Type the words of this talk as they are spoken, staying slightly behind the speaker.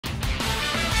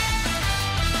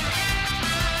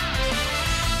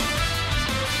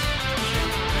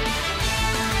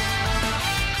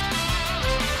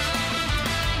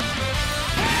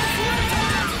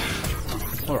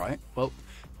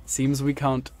Seems we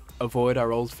can't avoid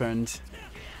our old friend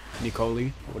Nicoli,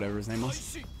 or whatever his name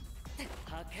was.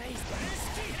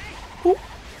 Ooh.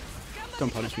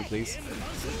 Don't punish me, please.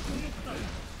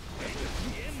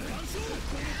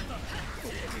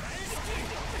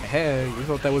 Hey, you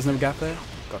thought there was no gap there?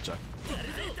 Gotcha.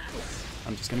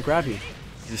 I'm just gonna grab you.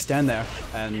 If you stand there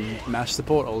and mash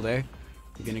support all day,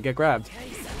 you're gonna get grabbed.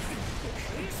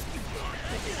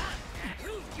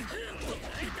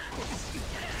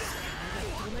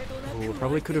 Ooh,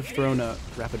 probably could have thrown a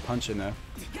rapid punch in there.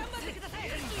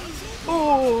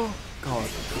 Oh! God,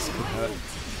 this could hurt.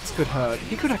 This could hurt.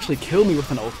 He could actually kill me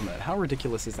with an ultimate. How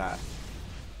ridiculous is that?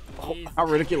 Oh, how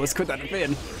ridiculous could that have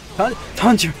been?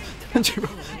 Tanjiro! Tanjiro!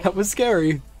 That was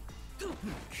scary!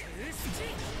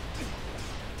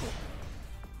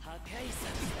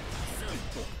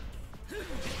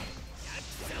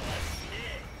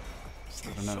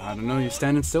 I don't know, you're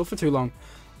standing still for too long.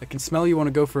 I can smell you want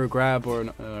to go for a grab or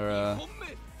a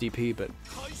DP, but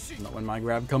not when my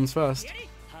grab comes first.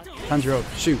 Tanjiro,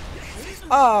 shoot!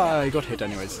 Ah, he got hit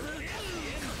anyways.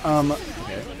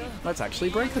 Okay. Let's actually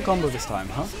break the combo this time,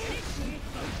 huh?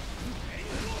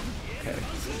 Okay.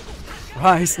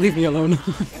 Rise, leave me alone.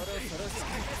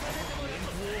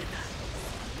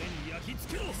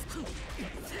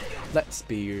 Let's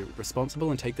be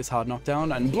responsible and take this hard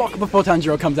knockdown and block before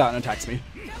Tanjiro comes out and attacks me.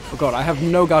 Oh god, I have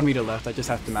no guard meter left, I just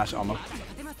have to mash armor.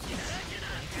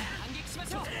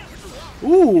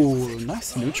 Ooh,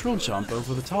 nice neutral jump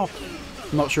over the top.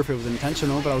 I'm not sure if it was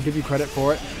intentional, but I'll give you credit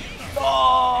for it.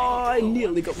 Oh, I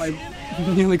nearly got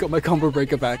my combo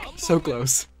breaker back. So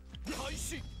close. You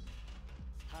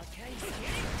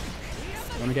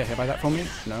wanna get hit by that for me?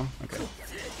 No? Okay.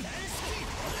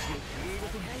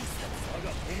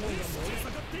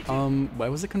 Where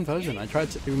was the conversion? I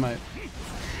tried to do my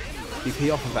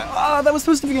DP off of that. Ah, that was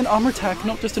supposed to be an armor attack,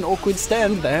 not just an awkward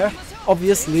stand there.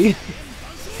 Obviously.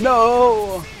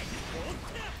 No!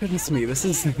 Goodness me, this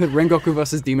is the Rengoku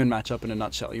versus Demon matchup in a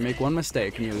nutshell. You make one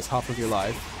mistake and you lose half of your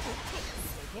life.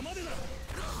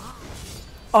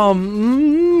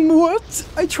 What?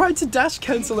 I tried to dash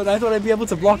cancel and I thought I'd be able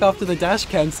to block after the dash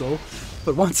cancel.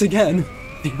 But once again,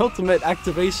 the ultimate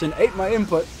activation ate my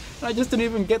input. And I just didn't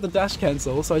even get the dash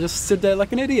cancel, so I just stood there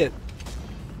like an idiot.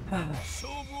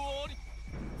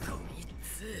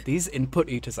 These input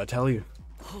eaters, I tell you.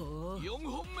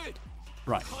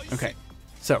 Right, okay.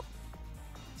 So,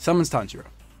 summons Tanjiro.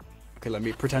 Okay, let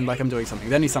me pretend like I'm doing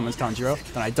something. Then he summons Tanjiro,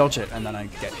 then I dodge it, and then I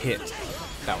get hit.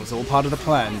 That was all part of the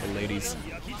plan, the ladies.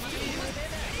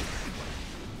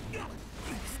 No.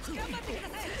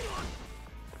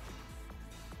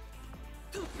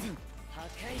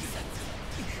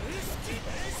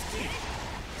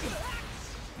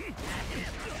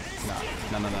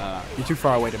 You're too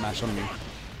far away to mash on me.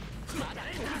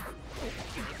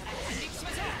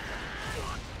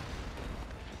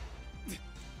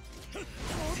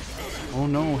 Oh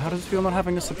no, how does it feel not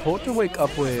having a support to wake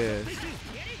up with?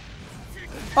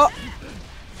 Oh!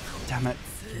 Damn it,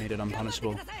 made it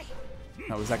unpunishable.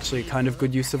 That was actually kind of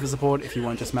good use of a support if you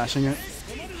weren't just mashing it.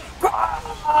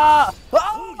 Ah!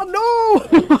 Oh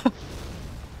no!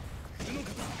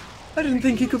 I didn't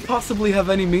think he could possibly have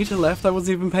any meter left. I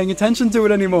wasn't even paying attention to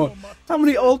it anymore. How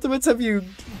many ultimates have you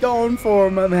gone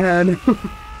for, my man?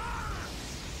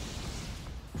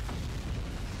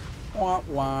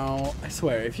 Wow. I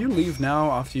swear, if you leave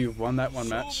now after you've won that one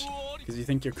match, because you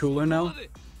think you're cooler now,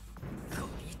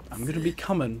 I'm gonna be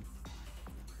coming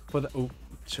for the... Oh,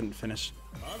 shouldn't finish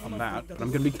on that, but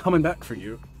I'm gonna be coming back for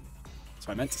you. That's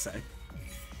what I meant to say.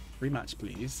 Rematch,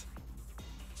 please.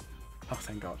 Oh,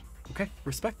 thank God. Okay,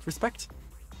 respect.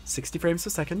 60 frames per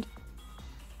second.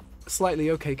 Slightly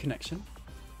okay connection.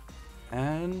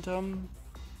 And,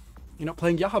 you're not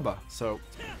playing Yahaba, so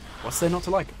what's there not to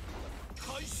like?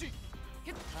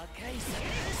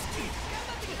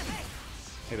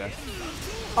 Hey there.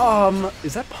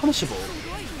 Is that punishable?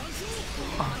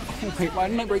 Oh, wait, why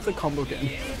didn't I break the combo again?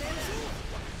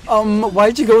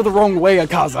 Why'd you go the wrong way,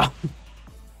 Akaza?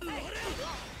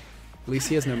 At least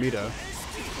he has no meter.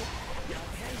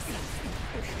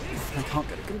 I can't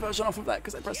get a conversion off of that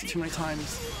because I pressed it too many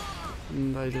times.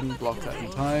 And I didn't block that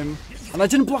in time. And I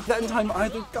didn't block that in time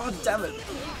either. God damn it.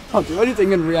 Can't do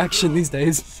anything in reaction these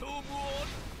days.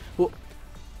 Well,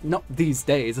 not these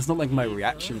days. It's not like my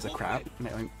reactions are crap.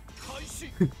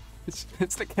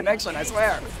 It's the connection, I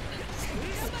swear.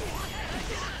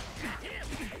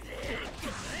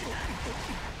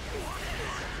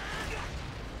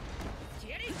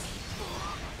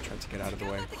 Tried to get out of the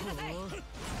way.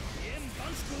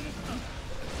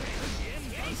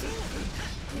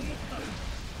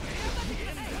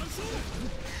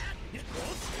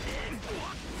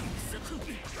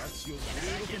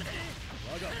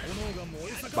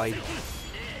 Bye.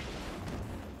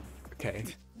 Okay.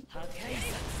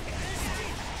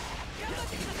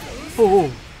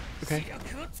 Oh, okay.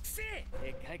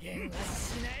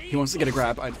 He wants to get a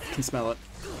grab. I can smell it.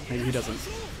 Maybe he doesn't.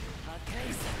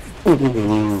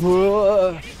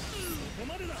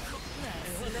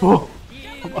 Oh.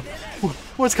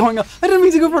 What's going on? I didn't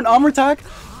mean to go for an armor attack.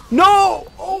 No!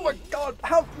 Oh my god!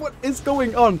 How? What is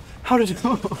going on? How did you?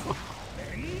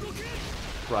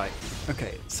 Right.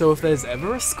 Okay. So if there's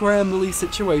ever a scrambly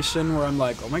situation where I'm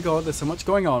like, oh my god, there's so much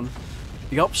going on,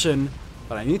 the option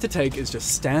that I need to take is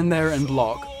just stand there and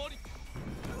block,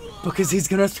 because he's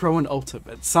gonna throw an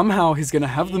ultimate. Somehow he's gonna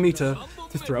have the meter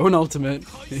to throw an ultimate.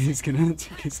 He's gonna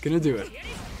do it.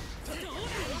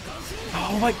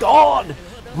 Oh my god!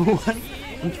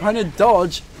 I'm trying to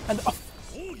dodge and oh,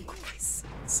 Christ.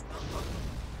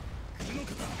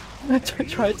 I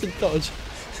tried to dodge,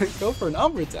 go for an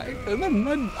armor attack, and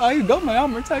then I got my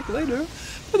armor attack later,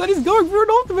 but then he's going for an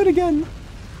ultimate again.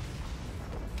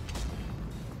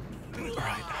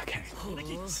 Alright, okay.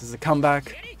 This is a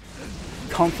comeback.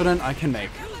 Confident I can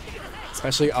make.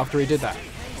 Especially after he did that.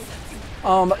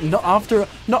 Not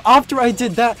after I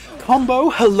did that. Combo,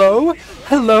 hello?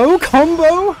 Hello,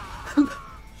 combo?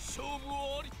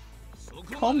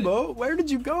 Combo? Where did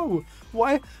you go?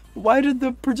 Why did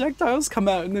the projectiles come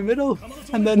out in the middle?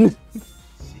 And then...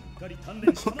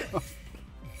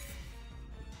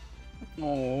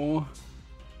 Oh.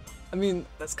 I mean,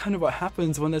 that's kind of what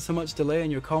happens when there's so much delay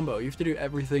in your combo. You have to do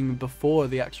everything before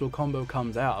the actual combo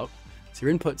comes out. So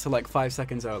your inputs are like 5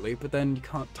 seconds early, but then you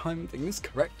can't time things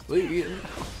correctly.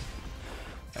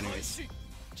 Anyways,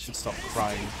 I should stop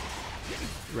crying.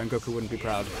 Rengoku wouldn't be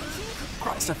proud.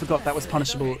 Christ, I forgot that was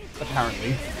punishable,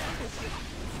 apparently.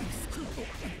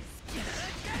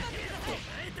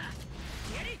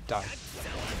 Die.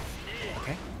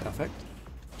 Okay, perfect.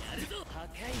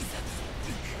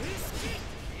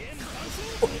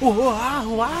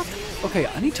 What? Okay,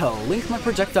 I need to link my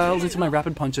projectiles into my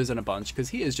rapid punches in a bunch, because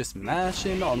he is just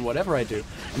mashing on whatever I do.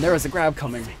 And there is a grab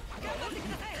coming.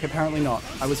 Okay, apparently not.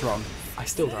 I was wrong. I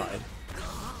still died.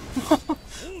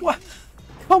 What?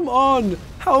 Come on!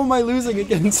 How am I losing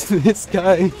against this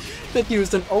guy that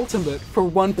used an ultimate for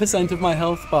 1% of my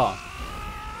health bar?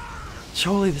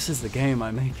 Surely this is the game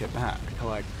I make it back.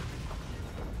 Like,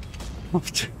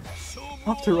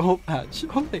 after all that,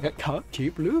 surely I can't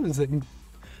keep losing.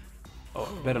 Oh,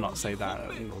 better not say that.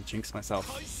 I'll jinx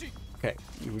myself. Okay,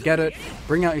 you get it.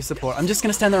 Bring out your support. I'm just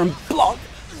gonna stand there and block!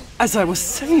 As I was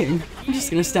saying, I'm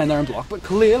just gonna stand there and block, but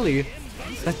clearly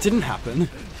that didn't happen.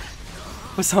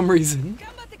 For some reason.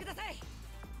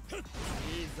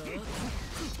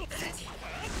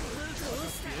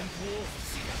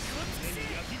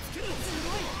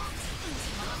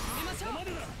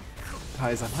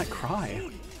 Guys, I might cry.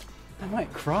 I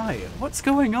might cry. What's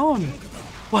going on?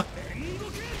 What?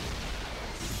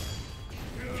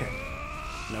 Okay.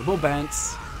 No more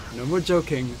bants. No more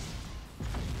joking.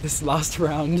 This last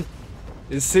round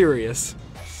is serious.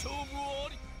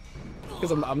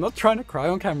 Because I'm not trying to cry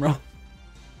on camera.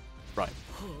 Right.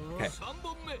 Okay.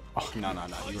 Oh, no.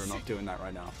 You are not doing that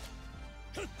right now.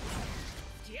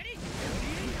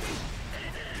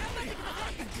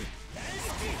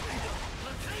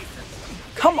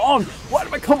 Come on! Why do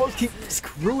my combos keep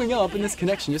screwing up in this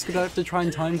connection just because I have to try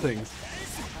and time things?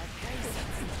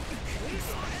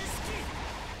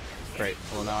 Great.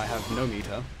 Well, now I have no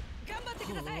meter.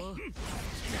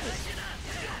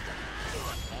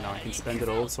 Now I can spend it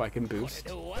all so I can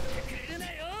boost.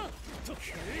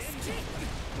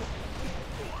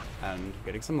 And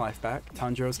getting some life back.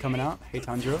 Tanjiro's coming out. Hey,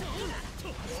 Tanjiro.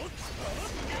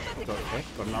 Okay,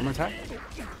 got an armor attack.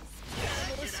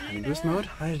 In boost mode,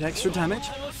 I did extra damage,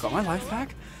 got my life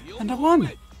back, and I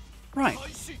won! Right,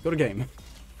 go to game.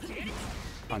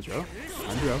 Tanjiro,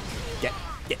 get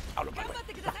out of my way.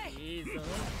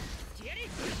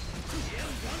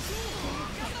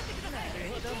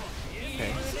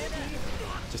 Okay,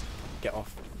 just get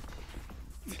off.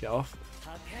 Get off.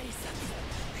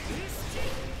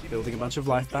 Building a bunch of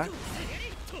life back.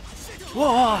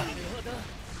 Whoa!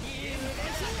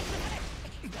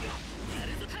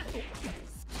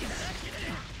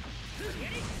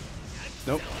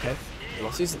 Nope, okay. You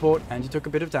lost your support and you took a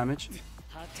bit of damage.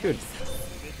 Good.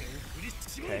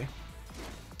 Okay.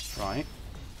 Right.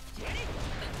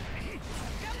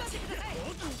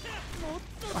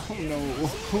 Oh no.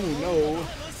 Oh no.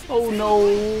 Oh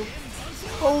no.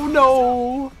 Oh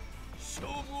no.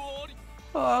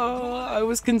 I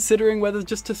was considering whether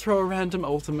just to throw a random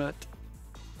ultimate.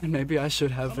 And maybe I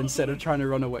should have instead of trying to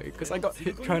run away. Because I got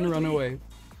hit trying to run away.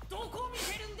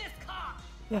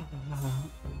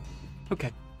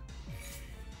 Okay.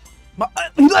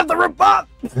 You left the rebut!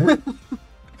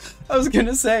 I was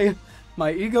gonna say,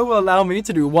 my ego will allow me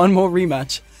to do one more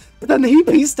rematch, but then he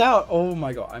pieced out. Oh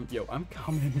my god, I'm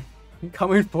coming. I'm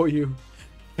coming for you.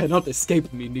 You cannot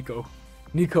escape me, Nico.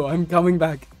 Nico, I'm coming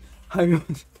back. I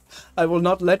will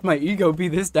not let my ego be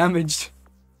this damaged.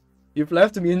 You've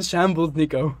left me in shambles,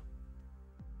 Nico.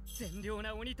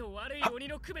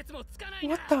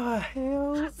 What the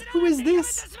hell? Who is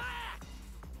this?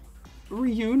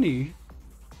 Ryuni.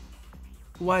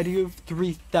 Why do you have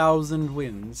 3,000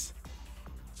 wins?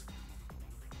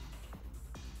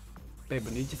 Babe,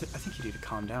 I think you need to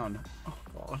calm down. Oh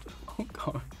god. Oh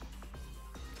god.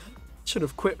 Should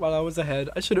have quit while I was ahead.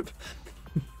 I should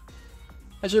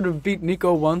have beat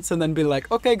Nico once and then be like,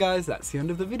 okay guys, that's the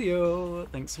end of the video.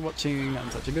 Thanks for watching. I'm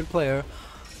such a good player.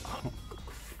 Oh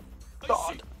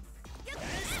god.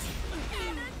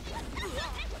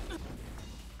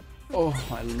 Oh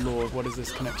my lord, what is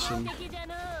this connection?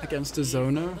 Against a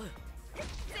zoner?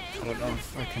 I don't know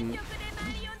if I can...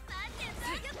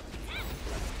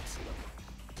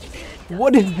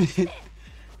 What is it?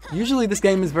 Usually this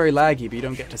game is very laggy, but you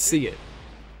don't get to see it.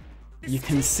 You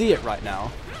can see it right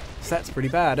now. So that's pretty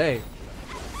bad, eh?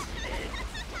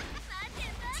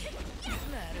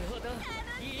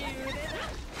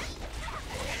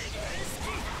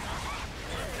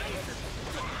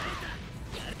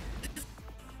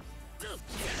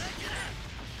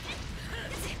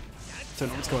 Don't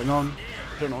know what's going on.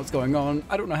 Don't know what's going on.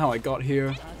 I don't know how I got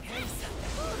here.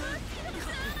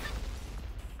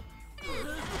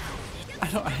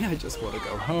 I just want to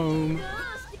go home.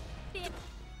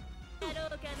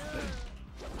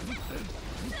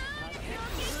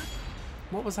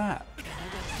 What was that?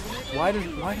 Why did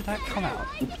that come out?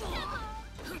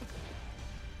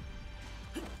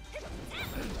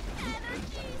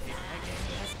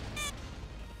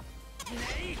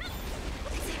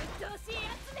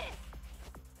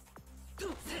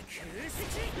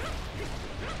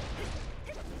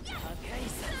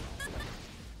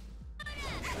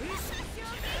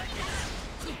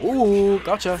 Ooh,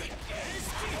 gotcha.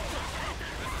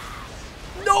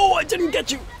 No, I didn't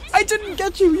get you. I didn't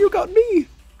get you. You got me.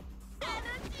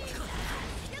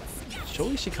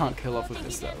 Surely she can't kill off with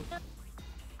this though.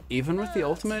 Even with the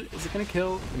ultimate, is it gonna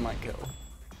kill? It might kill.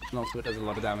 An ultimate does a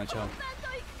lot of damage, huh?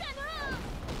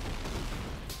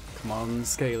 Come on,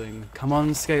 scaling. Come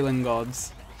on, scaling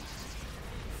gods.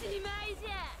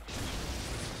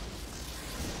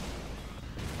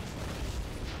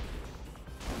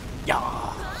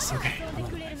 Yes, okay.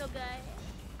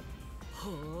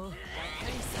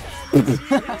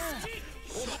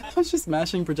 I was just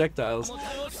mashing projectiles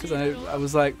because I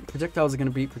was like, projectiles are gonna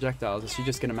beat projectiles. Is she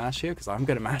just gonna mash here? Because I'm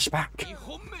gonna mash back.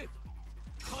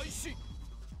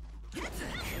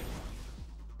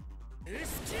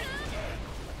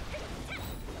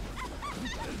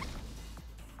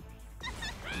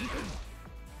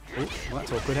 Oh, well,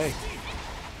 that's awkward, hey.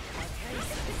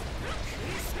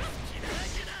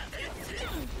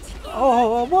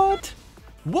 Oh, what?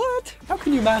 What? How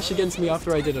can you mash against me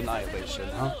after I did Annihilation,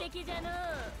 huh?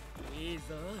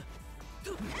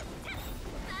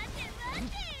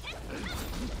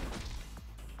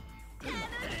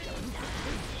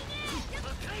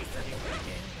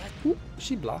 Ooh, is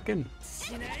she blocking?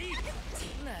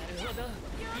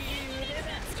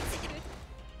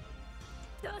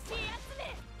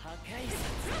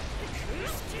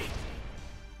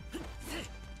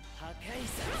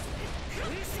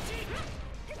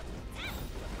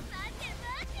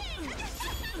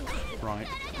 Right,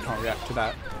 can't react to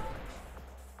that.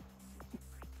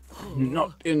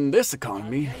 Not in this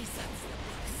economy.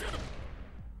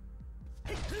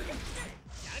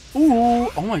 Ooh,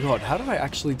 oh my god, how did I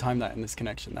actually time that in this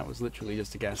connection? That was literally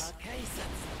just a guess.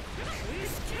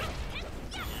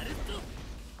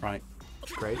 Right,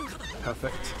 great,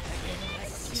 perfect.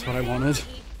 That's what I wanted.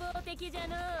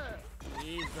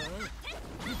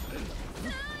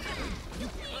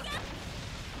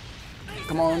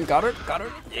 Come on, got her, got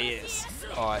her. Yes.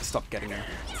 Oh, I stopped getting her.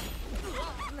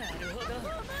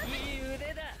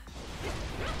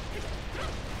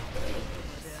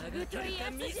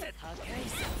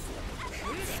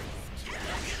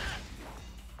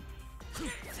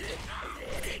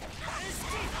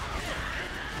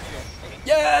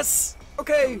 Yes!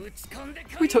 Okay!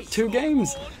 We took 2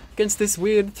 games against this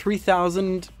weird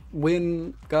 3,000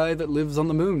 win guy that lives on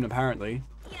the moon, apparently.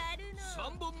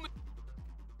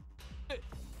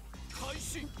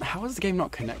 How is the game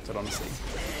not connected, honestly?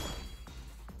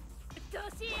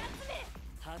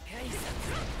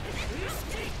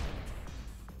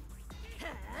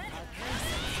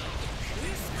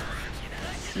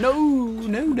 No,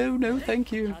 no, no, no,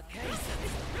 thank you.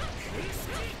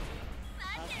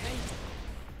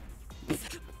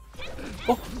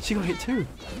 Oh, she got hit too.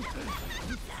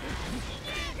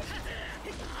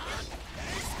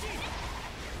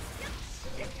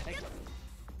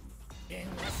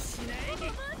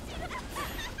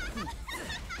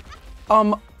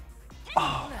 Oh,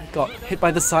 I got hit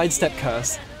by the sidestep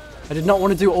curse. I did not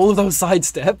want to do all of those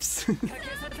sidesteps.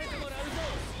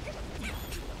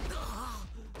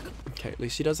 Okay, at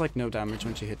least she does like no damage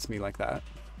when she hits me like that.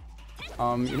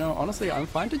 You know, honestly, I'm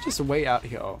fine to just wait out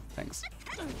here. Oh, thanks.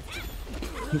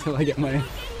 Until I get my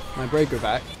breaker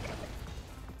back.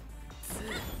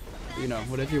 You know,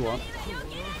 whatever you want.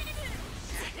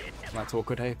 That's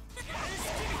awkward, hey.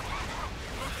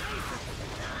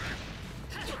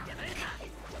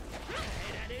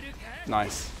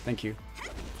 Nice. Thank you.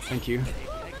 Thank you.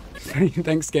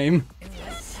 Thanks, game.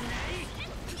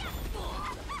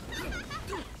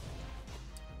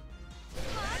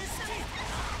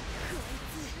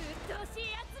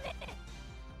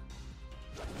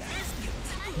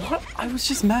 What? I was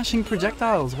just mashing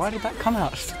projectiles. Why did that come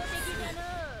out?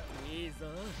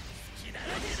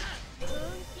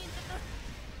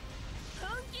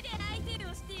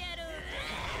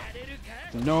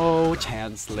 No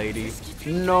chance, lady.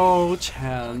 No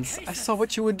chance. I saw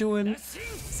what you were doing.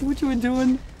 See what you were doing?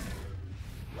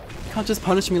 You can't just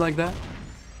punish me like that.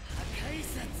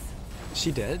 Is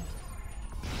she dead?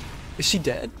 Is she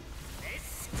dead?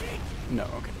 No,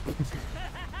 okay.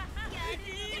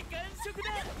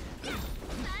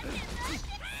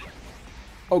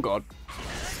 Oh god.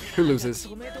 Who loses?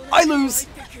 I lose!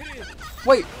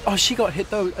 Wait, oh, she got hit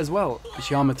though as well.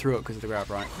 She armored through it because of the grab,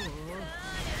 right?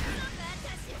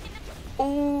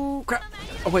 Oh crap!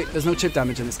 Oh wait, there's no chip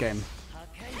damage in this game.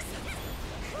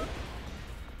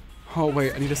 Oh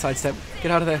wait, I need a sidestep.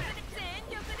 Get out of there.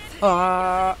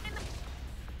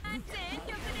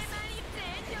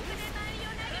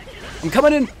 I'm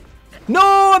coming in!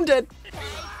 No, I'm dead!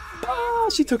 Ah,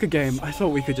 she took a game. I thought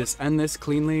we could just end this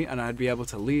cleanly and I'd be able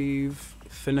to leave,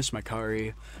 finish my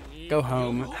curry, go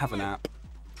home, have a nap.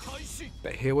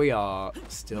 But here we are,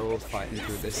 still fighting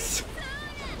through this.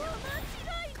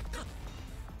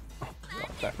 Oh god,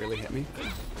 that really hit me.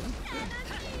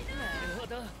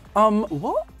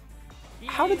 What?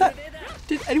 How did that...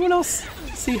 Did anyone else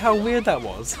see how weird that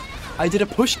was? I did a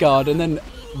push guard and then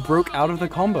broke out of the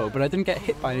combo, but I didn't get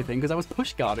hit by anything because I was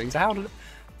push guarding, so how did...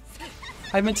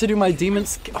 I meant to do my demon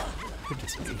skill. Oh,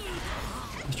 goodness me.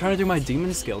 I was trying to do my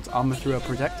demon skill to armor through her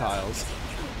projectiles.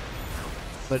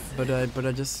 But I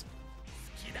just...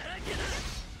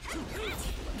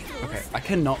 Okay, I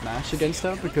cannot mash against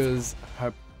her because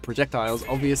her projectiles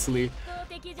obviously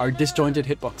are disjointed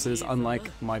hitboxes,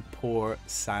 unlike my poor,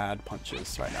 sad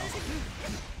punches right now.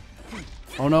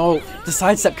 Oh no, the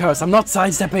sidestep curse! I'm not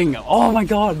sidestepping! Oh my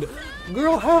god!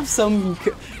 Girl, have some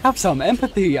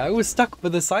empathy! I was stuck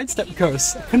with the sidestep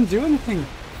curse. I couldn't do anything.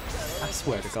 I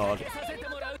swear to god.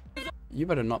 You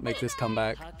better not make this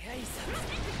comeback.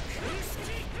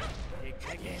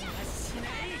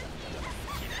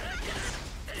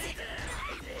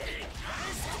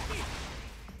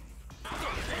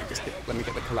 Let me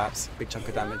get the collapse. Big chunk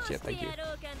of damage. Yeah, thank you.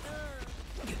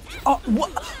 Oh,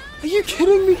 what? Are you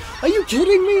kidding me? Are you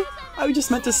kidding me? I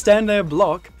just meant to stand there,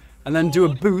 block, and then do a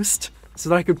boost so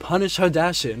that I could punish her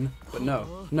dash in. But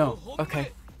no, no.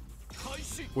 Okay.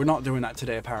 We're not doing that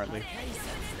today, apparently.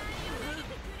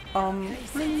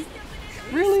 Really?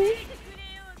 Really?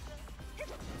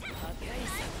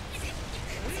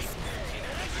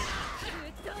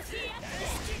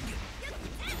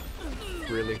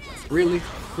 Really? Really?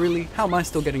 Really? How am I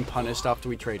still getting punished after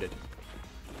we traded?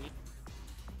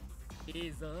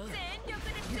 Okay,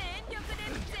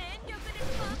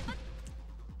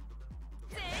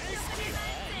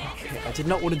 I did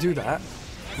not want to do that.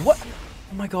 What?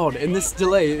 Oh my god, in this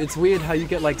delay, it's weird how you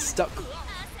get like stuck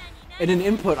in an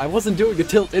input. I wasn't doing a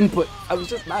tilt input. I was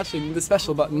just mashing the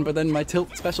special button, but then my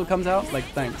tilt special comes out. Like,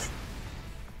 thanks.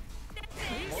 God,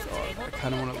 I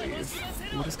kind of want to leave.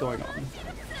 What is going on?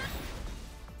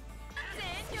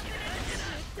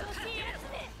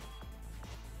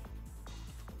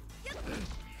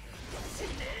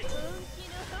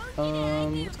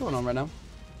 What's going on right now?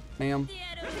 Ma'am.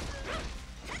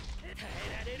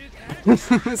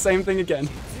 Same thing again.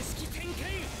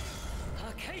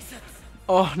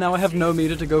 Oh, now I have no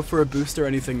meter to go for a boost or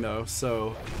anything though,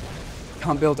 so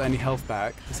can't build any health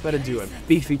back. It's better do a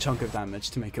beefy chunk of damage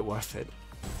to make it worth it.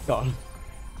 God.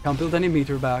 Can't build any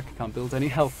meter back, can't build any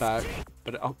health back,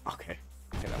 but oh, okay.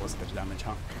 Okay, that was a bit of damage,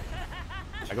 huh?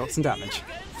 I got some damage.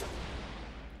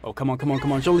 Oh, come on, come on,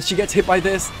 come on. Surely she gets hit by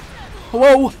this.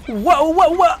 Whoa! Whoa! Whoa!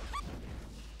 Whoa!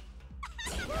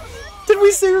 Did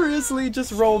we seriously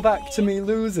just roll back to me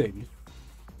losing?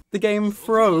 The game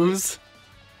froze.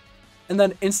 And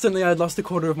then instantly I'd lost a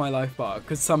quarter of my life bar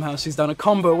because somehow she's done a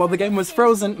combo while the game was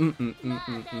frozen.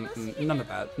 None of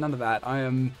that. None of that.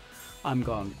 I'm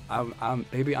gone.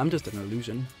 Baby, I'm just an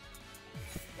illusion.